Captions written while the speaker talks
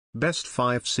Best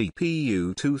 5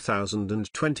 CPU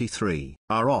 2023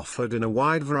 are offered in a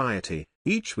wide variety,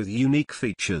 each with unique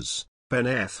features,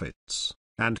 benefits,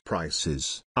 and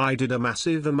prices. I did a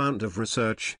massive amount of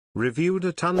research, reviewed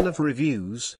a ton of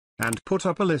reviews, and put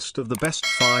up a list of the best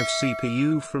 5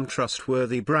 CPU from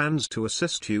trustworthy brands to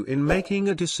assist you in making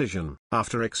a decision.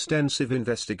 After extensive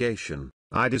investigation,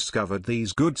 I discovered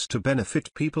these goods to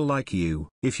benefit people like you.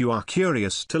 If you are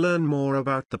curious to learn more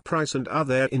about the price and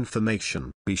other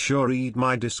information, be sure read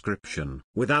my description.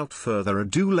 Without further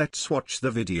ado, let's watch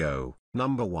the video.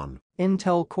 Number 1.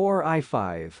 Intel Core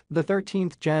i5. The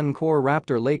 13th Gen Core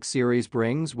Raptor Lake series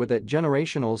brings with it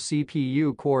generational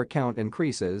CPU core count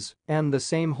increases, and the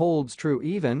same holds true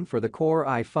even for the Core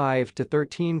i5 to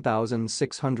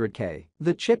 13600K.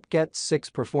 The chip gets 6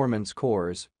 performance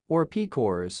cores, or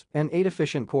P-cores, and 8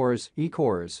 efficient cores,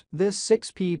 E-cores. This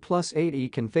 6P plus 8E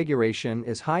configuration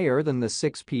is higher than the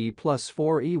 6P plus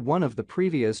 4E1 of the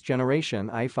previous generation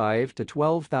i5 to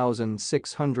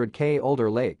 12600K Alder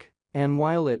Lake. And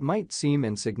while it might seem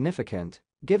insignificant,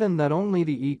 given that only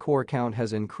the E-core count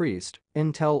has increased,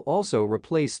 Intel also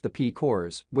replaced the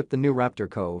P-cores with the new Raptor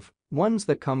Cove, ones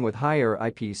that come with higher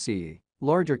IPC,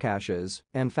 larger caches,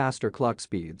 and faster clock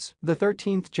speeds. The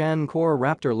 13th Gen Core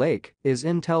Raptor Lake is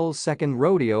Intel's second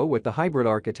rodeo with the hybrid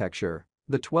architecture.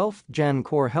 The 12th Gen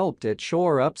Core helped it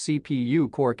shore up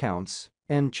CPU core counts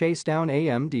and chase down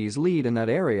AMD's lead in that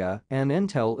area, and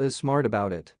Intel is smart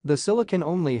about it. The silicon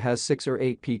only has 6 or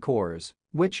 8 P-cores,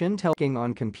 which Intel can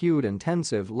on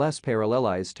compute-intensive less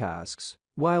parallelized tasks,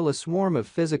 while a swarm of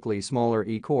physically smaller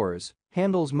E-cores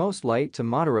handles most light to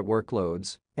moderate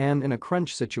workloads, and in a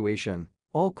crunch situation,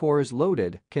 all cores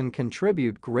loaded can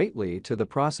contribute greatly to the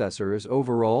processor's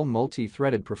overall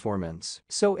multi-threaded performance.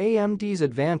 So AMD's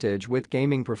advantage with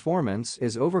gaming performance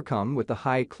is overcome with the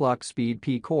high clock speed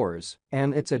P-cores,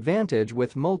 and its advantage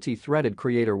with multi-threaded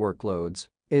creator workloads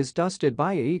is dusted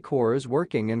by E-cores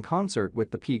working in concert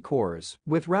with the P-cores.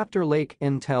 With Raptor Lake,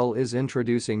 Intel is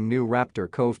introducing new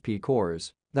Raptor Cove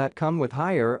P-cores that come with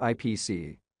higher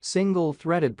IPC,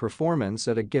 single-threaded performance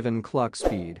at a given clock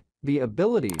speed, the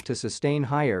ability to sustain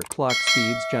higher clock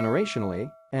speeds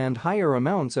generationally, and higher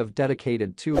amounts of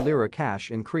dedicated 2 lira cache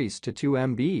increased to 2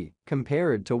 MB,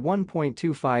 compared to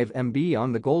 1.25 MB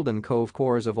on the Golden Cove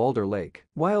cores of Alder Lake.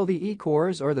 While the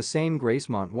E-cores are the same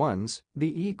Gracemont ones,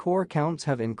 the E-core counts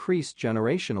have increased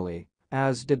generationally,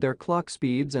 as did their clock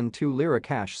speeds and 2 lira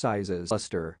cache sizes.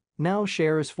 Cluster now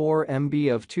shares 4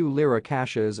 MB of 2 lira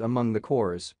caches among the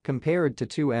cores, compared to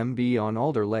 2 MB on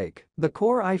Alder Lake. The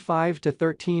Core i5 to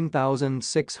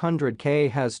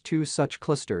 13600K has 2 such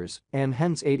clusters, and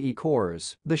hence 8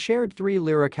 E-cores. The shared 3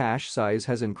 lira cache size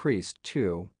has increased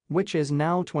too, which is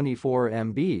now 24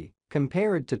 MB,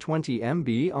 compared to 20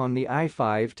 MB on the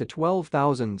i5 to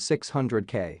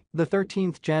 12600K. The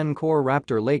 13th Gen Core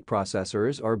Raptor Lake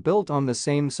processors are built on the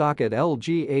same socket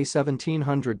LG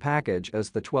A1700 package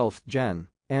as the 12th Gen,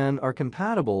 and are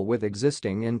compatible with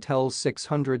existing Intel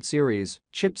 600 series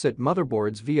chipset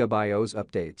motherboards via BIOS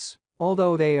updates,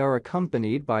 although they are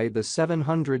accompanied by the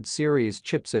 700 series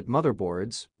chipset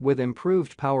motherboards with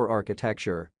improved power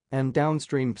architecture and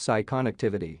downstream PCI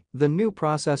connectivity. The new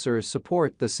processors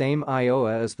support the same I/O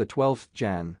as the 12th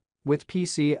Gen, with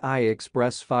PCI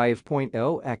Express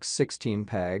 5.0 x 16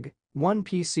 PEG, one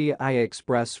PCI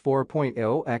Express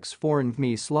 4.0 x 4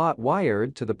 NVMe slot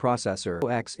wired to the processor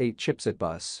X8 chipset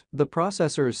bus. The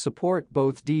processors support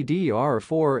both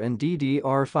DDR4 and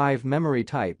DDR5 memory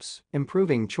types,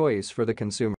 improving choice for the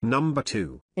consumer. Number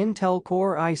 2. Intel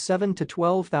Core i7 to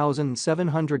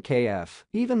 12700KF.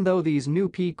 Even though these new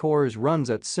P-cores runs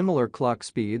at similar clock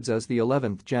speeds as the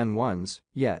 11th Gen ones,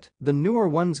 yet the newer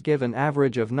ones give an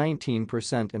average of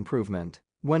 19% improvement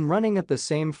when running at the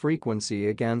same frequency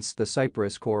against the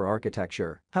Cypress core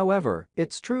architecture. However,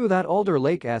 it's true that Alder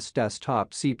Lake's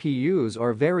desktop CPUs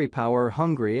are very power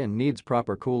hungry and needs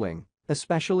proper cooling,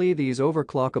 especially these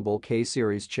overclockable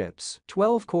K-series chips.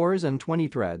 12 cores and 20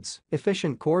 threads,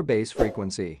 efficient core base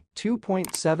frequency,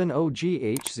 2.70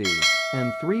 GHz,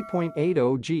 and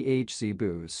 3.80 GHz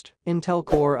boost. Intel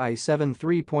Core i7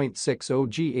 3.60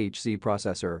 GHz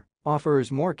processor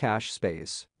offers more cache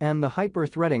space, and the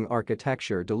hyper-threading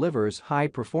architecture delivers high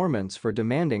performance for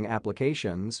demanding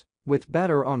applications, with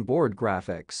better onboard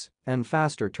graphics and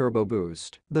faster turbo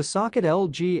boost. The socket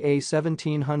LG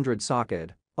A1700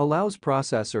 socket allows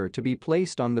processor to be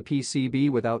placed on the PCB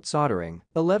without soldering.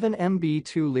 11 MB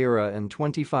 2 lira and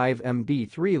 25 MB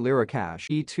 3 lira cache,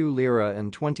 E2 lira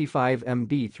and 25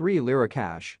 MB 3 lira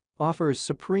cache offers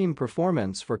supreme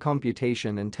performance for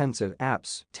computation-intensive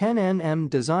apps. 10nm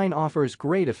design offers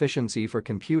great efficiency for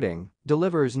computing,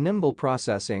 delivers nimble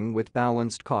processing with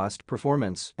balanced cost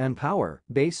performance and power.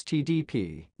 Base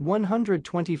TDP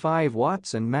 125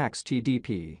 watts and max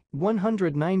TDP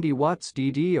 190 watts.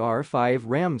 DDR5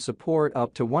 RAM support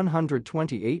up to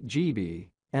 128 GB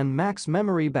and max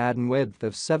memory bandwidth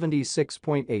of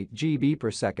 76.8 GB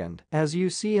per second. As you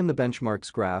see in the benchmarks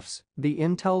graphs, the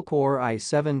Intel Core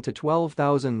i7 to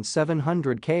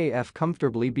 12700KF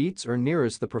comfortably beats or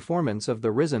nears the performance of the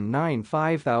Ryzen 9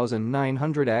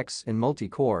 5900X in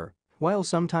multi-core, while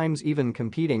sometimes even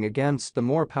competing against the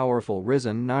more powerful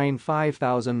Ryzen 9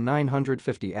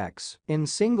 5950X. In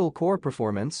single-core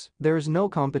performance, there's no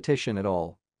competition at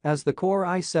all, as the Core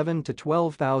i7 to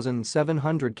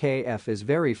 12700KF is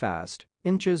very fast,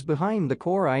 inches behind the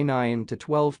Core i9 to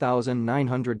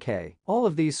 12900K. All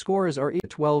of these scores are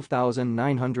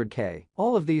 12900K.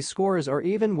 All of these scores are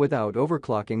even without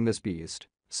overclocking this beast.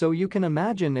 So you can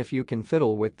imagine if you can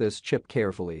fiddle with this chip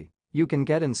carefully, you can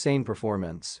get insane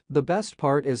performance. The best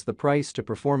part is the price to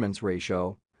performance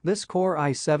ratio. This Core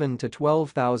i7 to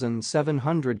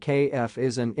 12700KF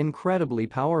is an incredibly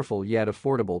powerful yet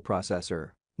affordable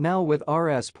processor. Now with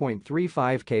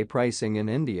Rs.35k pricing in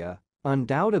India,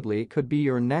 undoubtedly could be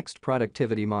your next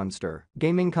productivity monster.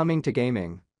 Gaming. Coming to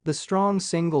gaming, the strong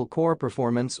single-core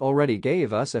performance already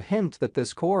gave us a hint that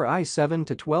this Core i7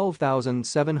 to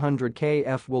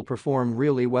 12700KF will perform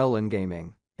really well in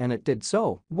gaming. And it did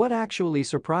so. What actually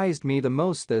surprised me the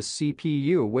most, this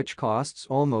CPU, which costs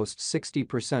almost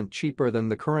 60% cheaper than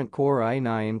the current Core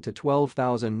i9 to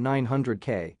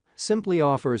 12900K, simply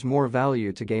offers more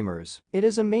value to gamers. It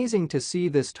is amazing to see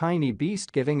this tiny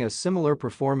beast giving a similar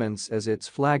performance as its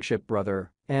flagship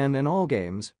brother, and in all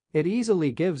games, it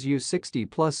easily gives you 60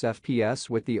 plus FPS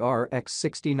with the RX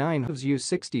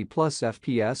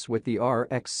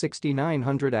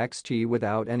 6900 XT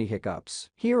without any hiccups.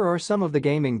 Here are some of the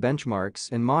gaming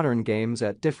benchmarks in modern games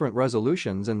at different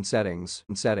resolutions and settings.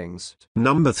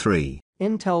 Number 3.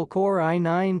 Intel Core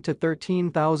i9 to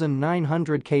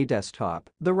 13900K desktop.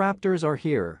 The Raptors are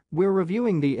here. We're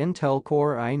reviewing the Intel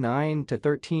Core i9 to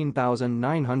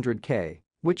 13900K,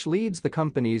 which leads the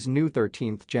company's new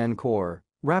 13th Gen Core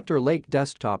Raptor Lake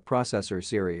desktop processor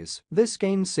series. This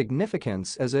gains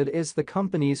significance as it is the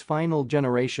company's final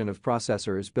generation of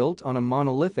processors built on a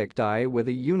monolithic die with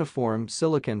a uniform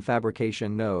silicon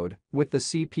fabrication node, with the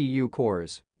CPU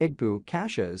cores, IGBU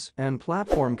caches, and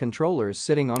platform controllers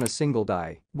sitting on a single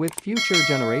die. With future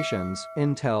generations,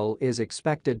 Intel is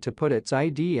expected to put its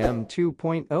IDM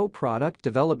 2.0 product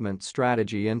development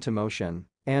strategy into motion,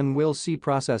 and we'll see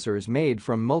processors made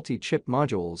from multi-chip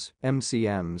modules,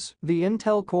 MCMs. The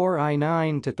Intel Core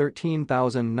i9 to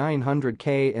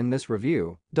 13900K in this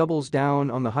review doubles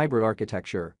down on the hybrid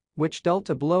architecture, which dealt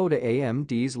a blow to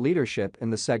AMD's leadership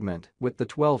in the segment with the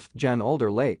 12th Gen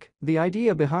Alder Lake. The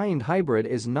idea behind hybrid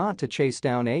is not to chase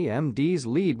down AMD's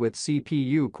lead with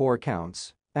CPU core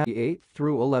counts at the 8th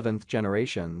through 11th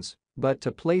generations, but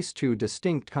to place two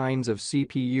distinct kinds of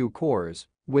CPU cores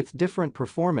with different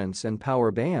performance and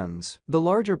power bands. The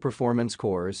larger performance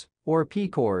cores, or P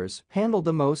cores, handle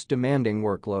the most demanding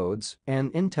workloads,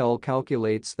 and Intel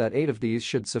calculates that 8 of these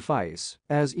should suffice,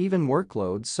 as even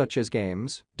workloads such as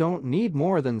games don't need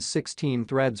more than 16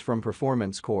 threads from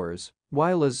performance cores,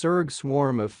 while a Zerg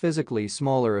swarm of physically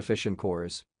smaller efficient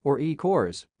cores, or E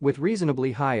cores, with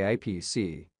reasonably high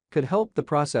IPC, could help the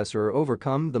processor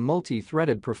overcome the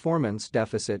multi-threaded performance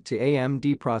deficit to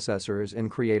AMD processors in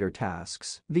creator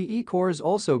tasks. The E-cores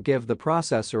also give the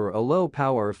processor a low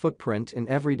power footprint in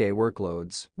everyday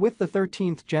workloads. With the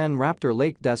 13th Gen Raptor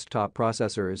Lake desktop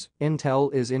processors,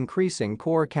 Intel is increasing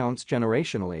core counts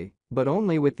generationally, but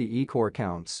only with the E-core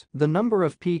counts. The number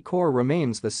of P-core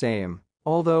remains the same,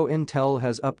 although Intel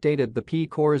has updated the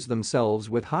P-cores themselves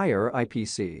with higher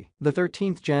IPC. The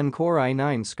 13th Gen Core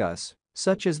i9 SCUS,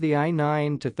 such as the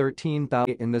i9 to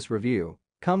 13000 in this review,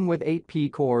 come with 8 P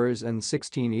cores and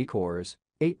 16 E cores,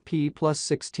 8P plus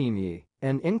 16E,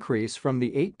 an increase from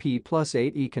the 8P plus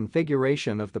 8E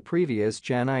configuration of the previous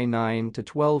Gen i9 to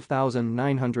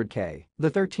 12900K.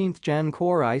 The 13th Gen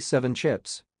Core i7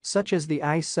 chips, such as the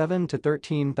i7 to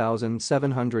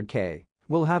 13700K,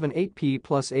 will have an 8P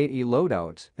plus 8E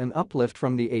loadout, an uplift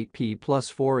from the 8P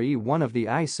plus 4E1 of the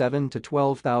i7 to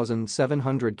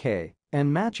 12700K,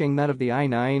 and matching that of the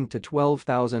i9 to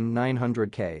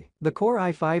 12900K. The Core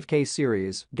i5K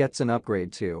series gets an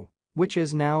upgrade too, which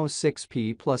is now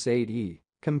 6P plus 8E,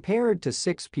 compared to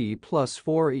 6P plus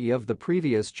 4E of the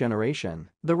previous generation.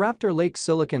 The Raptor Lake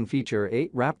Silicon feature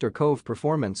 8 Raptor Cove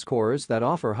performance cores that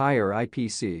offer higher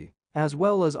IPC, as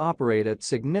well as operate at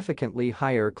significantly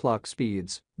higher clock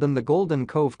speeds than the Golden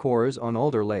Cove cores on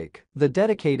Alder Lake. The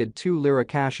dedicated 2 Lyra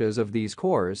caches of these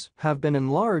cores have been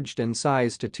enlarged in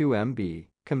size to 2 MB,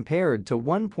 compared to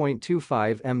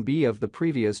 1.25 MB of the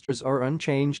previous. Are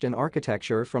unchanged in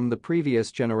architecture from the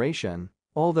previous generation,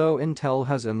 although Intel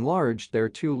has enlarged their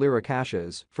 2 Lyra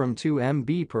caches from 2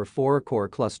 MB per 4-core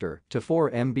cluster to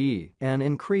 4 MB and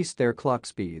increased their clock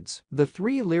speeds. The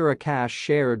 3 Lyra cache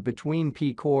shared between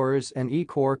P-cores and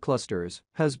E-core clusters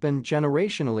has been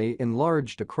generationally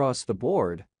enlarged across the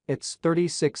board. It's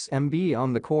 36 MB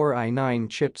on the Core i9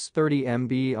 chips, 30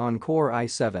 MB on Core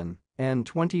i7, and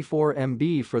 24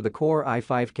 MB for the Core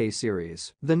i5K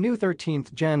series. The new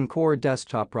 13th Gen Core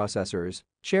desktop processors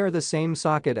share the same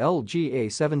socket LGA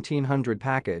 1700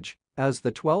 package as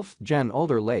the 12th Gen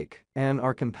Alder Lake and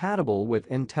are compatible with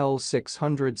Intel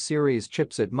 600 series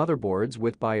chipset motherboards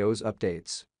with BIOS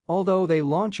updates, although they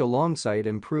launch alongside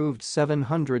improved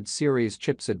 700 series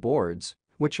chipset boards,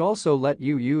 which also let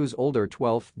you use older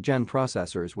 12th Gen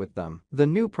processors with them. The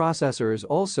new processors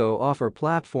also offer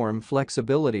platform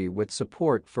flexibility with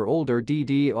support for older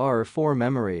DDR4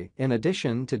 memory in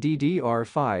addition to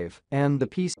DDR5, and the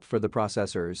PC for the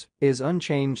processors is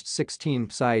unchanged: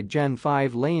 16-side Gen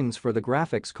 5 lanes for the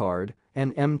graphics card,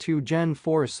 and M2 Gen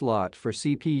 4 slot for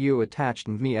CPU attached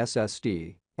NVMe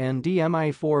SSD, and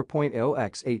DMI 4.0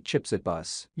 x8 chipset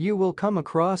bus. You will come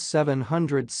across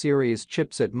 700 series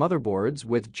chipset motherboards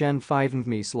with Gen 5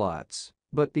 NVMe slots,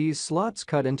 but these slots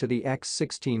cut into the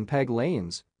X16 PEG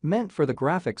lanes meant for the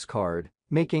graphics card,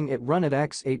 making it run at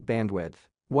X8 bandwidth,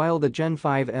 while the Gen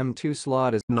 5 M2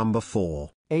 slot is Number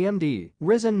 4. AMD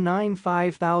Ryzen 9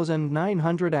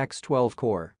 5900X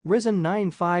 12-core. Ryzen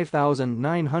 9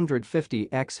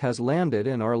 5950X has landed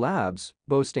in our labs,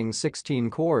 boasting 16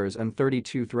 cores and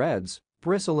 32 threads,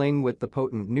 bristling with the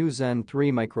potent new Zen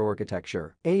 3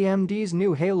 microarchitecture. AMD's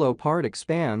new Halo part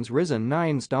expands Ryzen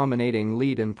 9's dominating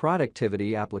lead in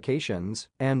productivity applications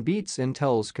and beats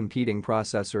Intel's competing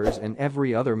processors in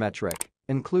every other metric,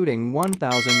 including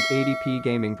 1080p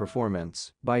gaming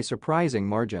performance, by surprising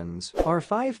margins. Our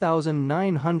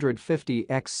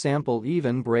 5950X sample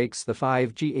even breaks the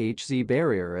 5 GHz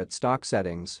barrier at stock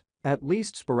settings, at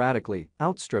least sporadically,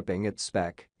 outstripping its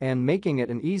spec and making it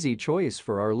an easy choice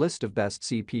for our list of best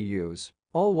CPUs,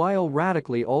 all while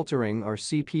radically altering our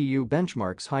CPU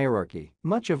benchmarks hierarchy.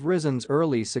 Much of Ryzen's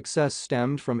early success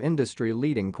stemmed from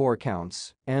industry-leading core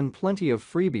counts and plenty of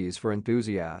freebies for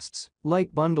enthusiasts,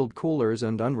 like bundled coolers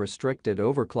and unrestricted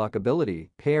overclock ability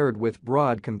paired with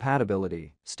broad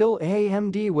compatibility. Still,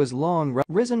 AMD was long.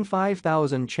 Ryzen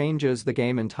 5000 changes the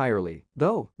game entirely,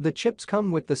 though. The chips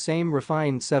come with the same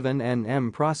refined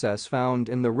 7nm process found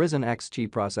in the Ryzen XT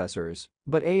processors,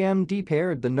 but AMD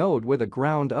paired the node with a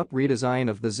ground-up redesign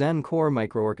of the Zen core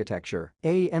microarchitecture.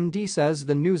 AMD says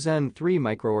the new Zen 3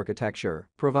 microarchitecture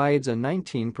provides a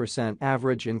 19%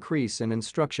 average increase in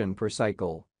instruction per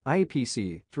cycle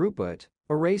 (IPC) throughput,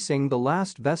 erasing the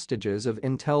last vestiges of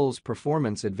Intel's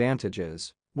performance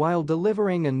advantages, while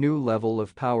delivering a new level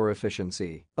of power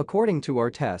efficiency. According to our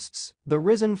tests, the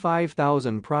Ryzen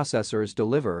 5000 processors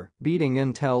deliver, beating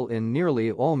Intel in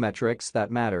nearly all metrics that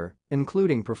matter,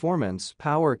 including performance,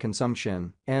 power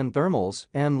consumption, and thermals,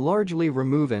 and largely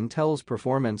remove Intel's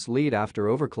performance lead after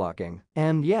overclocking.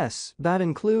 And yes, that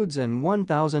includes in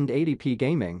 1080p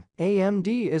gaming.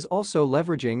 AMD is also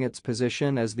leveraging its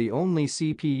position as the only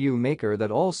CPU maker that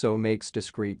also makes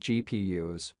discrete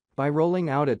GPUs by rolling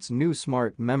out its new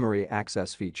Smart Memory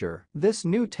Access feature. This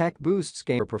new tech boosts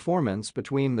gamer performance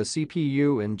between the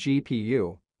CPU and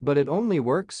GPU, but it only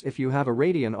works if you have a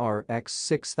Radeon RX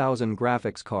 6000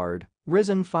 graphics card,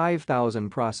 Ryzen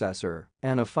 5000 processor,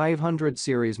 and a 500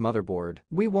 series motherboard.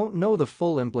 We won't know the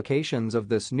full implications of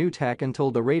this new tech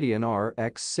until the Radeon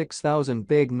RX 6000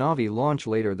 Big Navi launch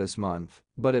later this month,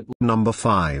 but it Number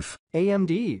 5.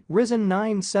 AMD Ryzen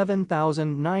 9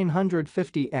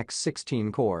 7950X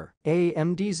 16-core.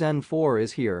 AMD Zen 4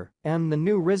 is here, and the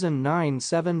new Ryzen 9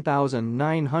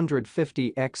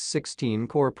 7950X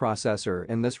 16-core processor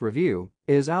in this review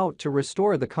is out to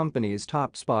restore the company's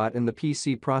top spot in the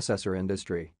PC processor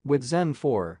industry. With Zen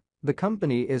 4, the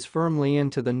company is firmly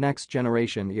into the next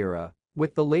generation era,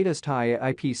 with the latest high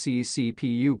IPC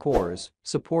CPU cores,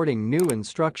 supporting new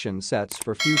instruction sets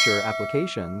for future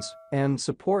applications, and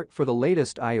support for the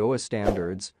latest iOS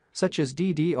standards, such as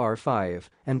DDR5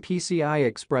 and PCI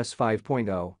Express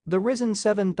 5.0. The Ryzen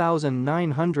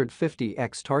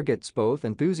 7950X targets both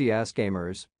enthusiast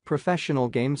gamers, professional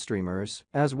game streamers,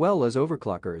 as well as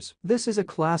overclockers. This is a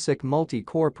classic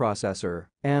multi-core processor,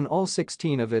 and all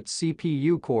 16 of its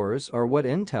CPU cores are what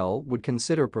Intel would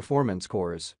consider performance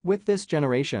cores. With this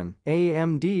generation,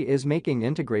 AMD is making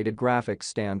integrated graphics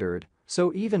standard,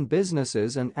 so even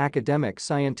businesses and academic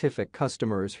scientific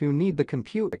customers who need the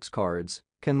compute cards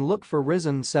can look for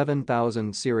Ryzen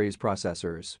 7000 series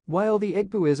processors. While the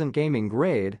IGPU isn't gaming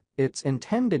grade, it's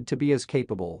intended to be as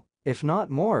capable, if not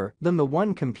more, than the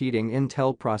one competing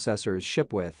Intel processors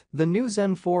ship with. The new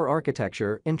Zen 4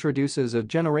 architecture introduces a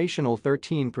generational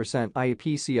 13%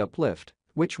 IPC uplift,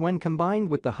 which when combined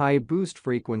with the high boost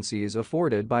frequencies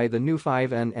afforded by the new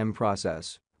 5nm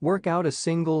process, work out a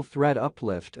single-thread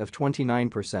uplift of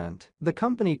 29%. The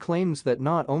company claims that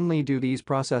not only do these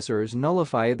processors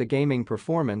nullify the gaming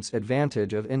performance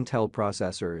advantage of Intel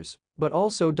processors, but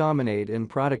also dominate in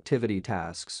productivity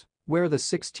tasks, where the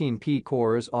 16P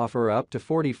cores offer up to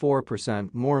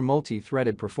 44% more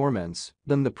multi-threaded performance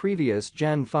than the previous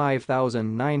Gen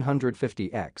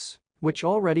 5950X, which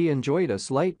already enjoyed a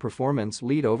slight performance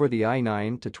lead over the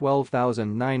i9 to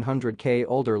 12900K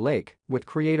Alder Lake with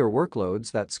creator workloads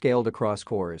that scaled across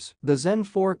cores. The Zen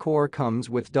 4 core comes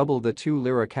with double the 2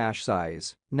 Lyra cache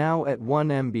size, now at 1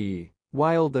 MB,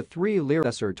 while the 3 Lyra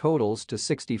processor totals to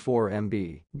 64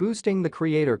 MB, boosting the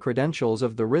creator credentials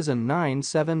of the Ryzen 9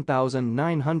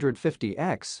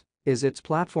 7950X. Is its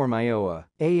platform IOA.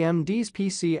 AMD's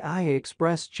PCI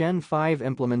Express Gen 5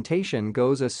 implementation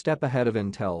goes a step ahead of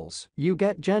Intel's. You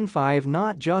get Gen 5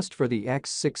 not just for the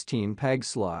X16 PEG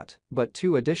slot, but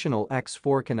 2 additional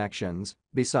X4 connections,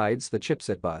 besides the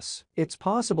chipset bus. It's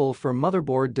possible for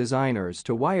motherboard designers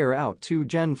to wire out 2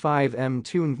 Gen 5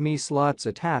 M2 slots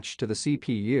attached to the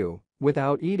CPU,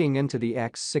 without eating into the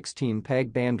X16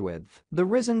 PEG bandwidth. The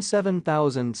Ryzen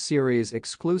 7000 series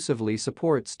exclusively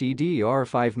supports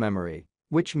DDR5 memory,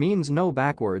 which means no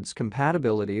backwards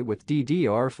compatibility with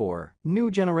DDR4.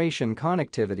 New generation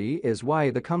connectivity is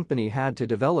why the company had to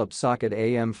develop socket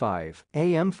AM5.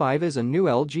 AM5 is a new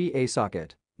LGA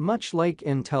socket, much like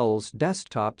Intel's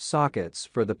desktop sockets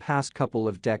for the past couple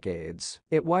of decades.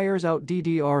 It wires out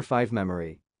DDR5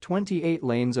 memory, 28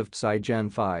 lanes of PCI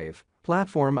Gen 5,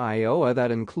 platform IOA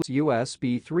that includes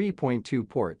USB 3.2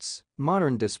 ports,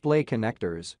 modern display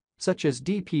connectors, such as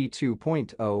DP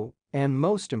 2.0, and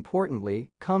most importantly,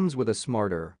 comes with a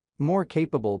smarter, more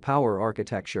capable power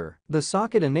architecture. The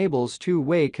socket enables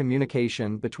two-way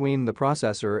communication between the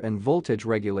processor and voltage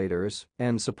regulators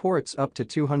and supports up to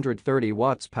 230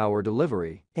 watts power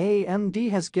delivery.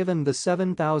 AMD has given the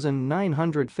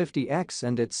 7950X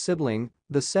and its sibling,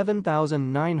 the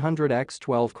 7900X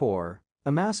 12-core,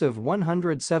 a massive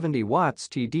 170 watts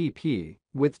TDP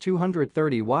with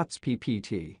 230 watts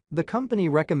PPT. The company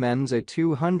recommends a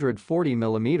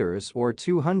 240mm or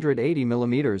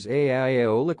 280mm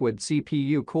AIO liquid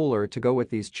CPU cooler to go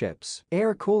with these chips.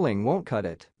 Air cooling won't cut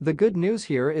it. The good news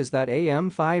here is that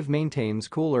AM5 maintains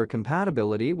cooler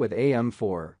compatibility with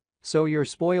AM4. So you're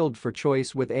spoiled for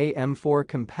choice with AM4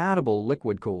 compatible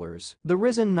liquid coolers. The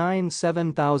Ryzen 9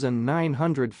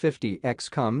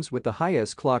 7950X comes with the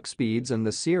highest clock speeds in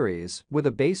the series, with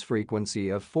a base frequency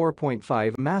of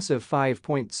 4.5, massive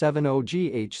 5.70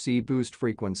 GHz boost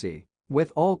frequency,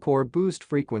 with all-core boost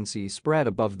frequency spread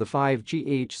above the 5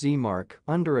 GHz mark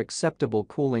under acceptable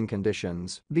cooling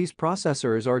conditions. These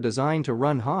processors are designed to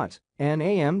run hot, and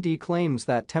AMD claims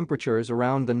that temperatures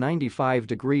around the 95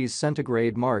 degrees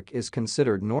centigrade mark is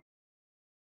considered normal.